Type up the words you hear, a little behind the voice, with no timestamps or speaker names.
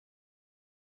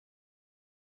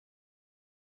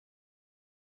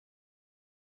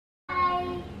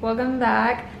Welcome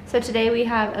back. So today we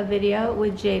have a video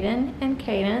with Jaedyn and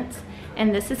Kaedynce,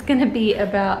 and this is going to be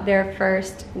about their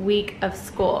first week of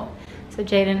school. So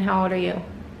Jaedyn, how old are you?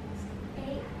 8.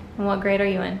 And what grade are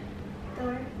you in?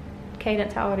 3rd.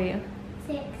 Kaedynce, how old are you?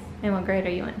 6. And what grade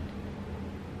are you in?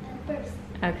 1st.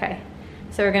 Okay.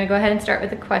 So we're going to go ahead and start with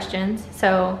the questions.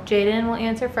 So Jaedyn will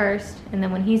answer first, and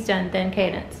then when he's done, then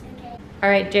Kaedynce. Okay. All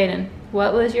right, Jaedyn,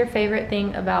 what was your favorite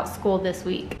thing about school this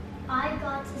week? I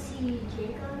got to see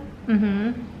Jacob,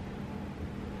 Mm-hmm.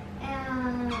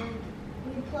 and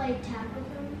we played tag with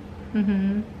him.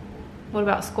 Mm-hmm. What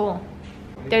about school?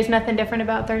 There's nothing different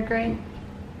about 3rd grade?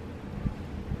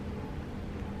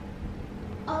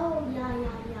 Oh,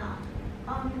 yeah.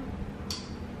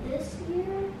 This year,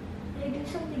 they do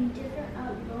something different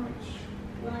at lunch.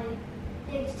 Like,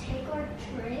 they take our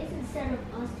trays instead of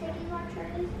us taking our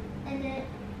trays, and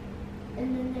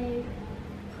then they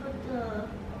put the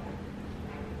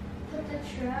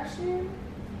trash in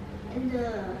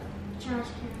the trash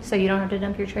can. So you don't have to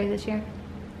dump your tray this year?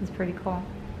 It's pretty cool.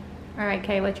 All right,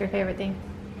 Kay, what's your favorite thing?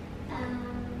 I love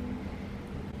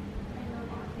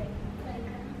our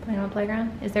playground. Playing on the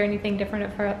playground? Is there anything different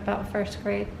about 1st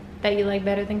grade that you like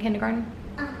better than kindergarten?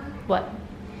 What?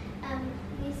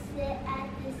 We sit at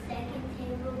the second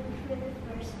table before the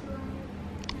first one.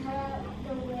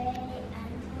 The way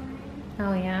and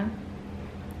Oh, yeah?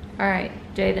 All right,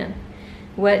 Jaedyn,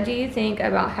 what do you think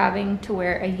about having to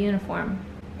wear a uniform?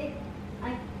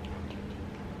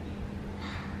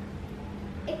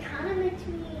 It kind of makes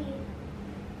me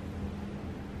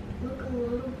look a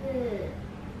little bit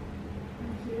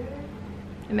weird.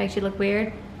 It makes you look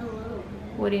weird? A little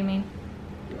bit. What do you mean?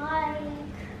 Like,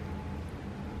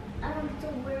 I don't have to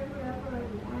wear whatever I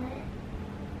want.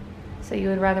 So you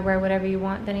would rather wear whatever you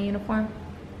want than a uniform?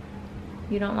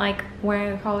 You don't like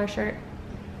wearing a collar shirt?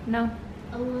 No?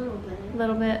 A little bit. A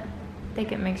little bit? I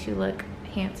think it makes you look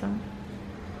handsome,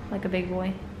 like a big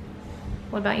boy.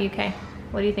 What about you, Kay?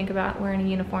 What do you think about wearing a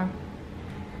uniform?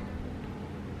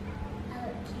 I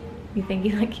look cute. You think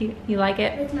you like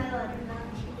it? With my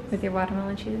watermelon shoes. With your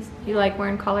watermelon shoes? You like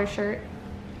wearing collar shirt?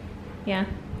 Yeah.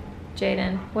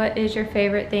 Jaedyn, what is your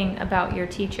favorite thing about your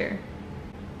teacher?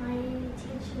 My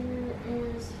teacher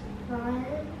is fun,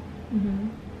 Mm-hmm.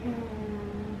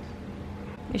 and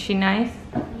Is she nice?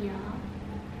 yeah.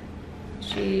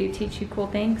 She teach you cool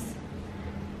things?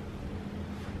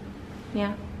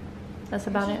 Yeah. That's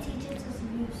about it. She teaches us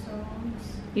new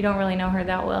songs. You don't really know her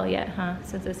that well yet, huh?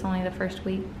 Since it's only the first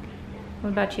week.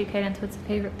 What about you, Kaedynce? What's the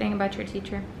favorite thing about your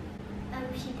teacher?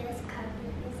 She does carpet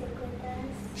music with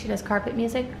us. She does carpet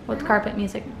music? What's carpet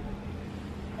music?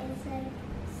 It's like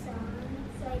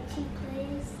songs, like she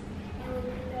plays, and we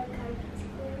put our carpet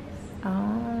squares.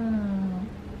 Oh.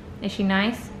 Is she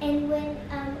nice? And when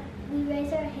we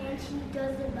raise our hand, she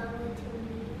does the bell until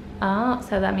me. Oh,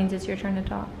 so that means it's your turn to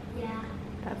talk. Yeah.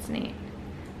 That's neat.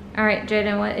 All right,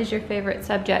 Jaedyn, what is your favorite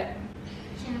subject?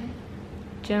 Gym.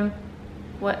 Gym?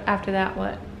 What, after that,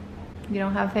 what? You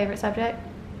don't have a favorite subject?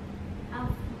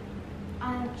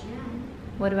 I have gym.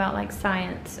 What about like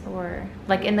science or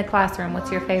like in the classroom?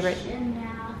 What's your favorite? Lunch and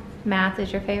math Math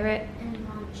is your favorite? and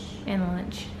lunch. And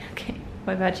lunch. Okay.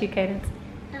 What about you, Kaedynce?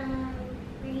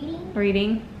 Reading.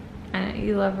 Reading? I know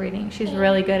you love reading. She's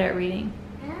really good at reading.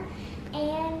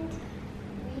 And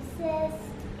recess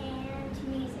and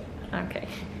music. Okay.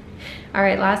 All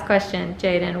right, last question.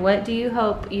 Jaedyn, what do you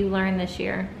hope you learn this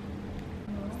year?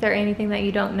 Is there anything that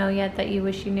you don't know yet that you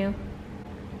wish you knew?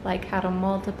 Like how to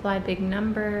multiply big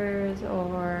numbers,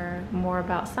 or more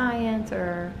about science,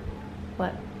 or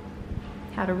what?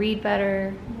 How to read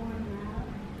better? More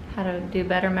math. How to do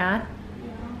better math?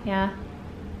 Yeah. Yeah?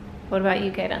 What about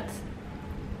you, Kaedynce?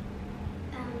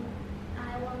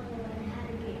 I want to learn how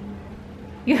to get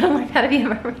married. You don't like how to be a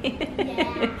mermaid?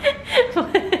 Yeah.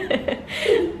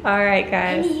 All right,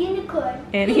 guys. And a unicorn.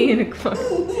 And a unicorn.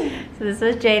 So this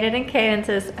is Jaedyn and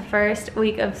Kaedynce's first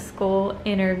week of school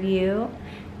interview.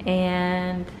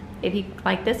 And if you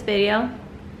like this video,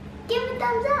 Give a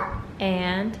thumbs up.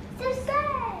 and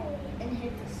Subscribe. And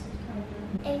hit the subscribe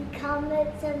button. And comment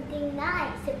something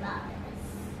nice about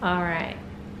us. all right.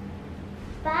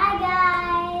 Bye,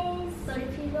 guys. But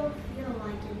if you don't feel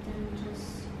like it, then just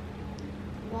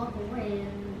walk away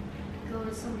and go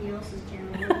to somebody else's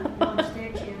channel and watch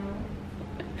their channel.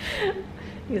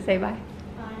 You say bye.